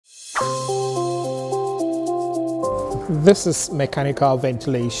This is mechanical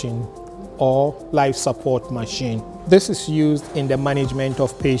ventilation or life support machine. This is used in the management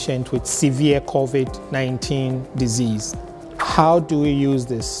of patients with severe COVID-19 disease. How do we use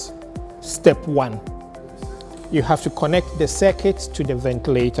this? Step 1. You have to connect the circuits to the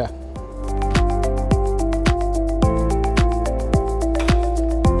ventilator.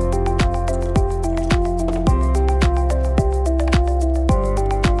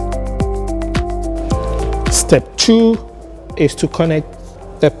 Step 2 is to connect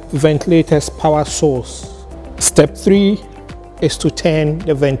the ventilator's power source. Step 3 is to turn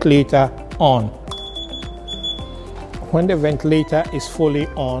the ventilator on. When the ventilator is fully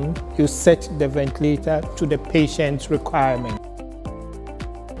on, you set the ventilator to the patient's requirement.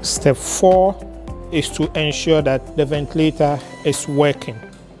 Step 4 is to ensure that the ventilator is working.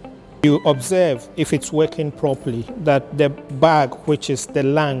 You observe if it's working properly, that the bag, which is the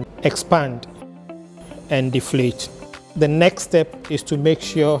lung, expand and deflate. The next step is to make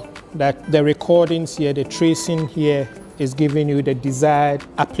sure that the recordings here, the tracing here, is giving you the desired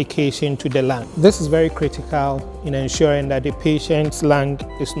application to the lung. This is very critical in ensuring that the patient's lung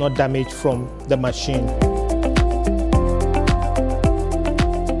is not damaged from the machine.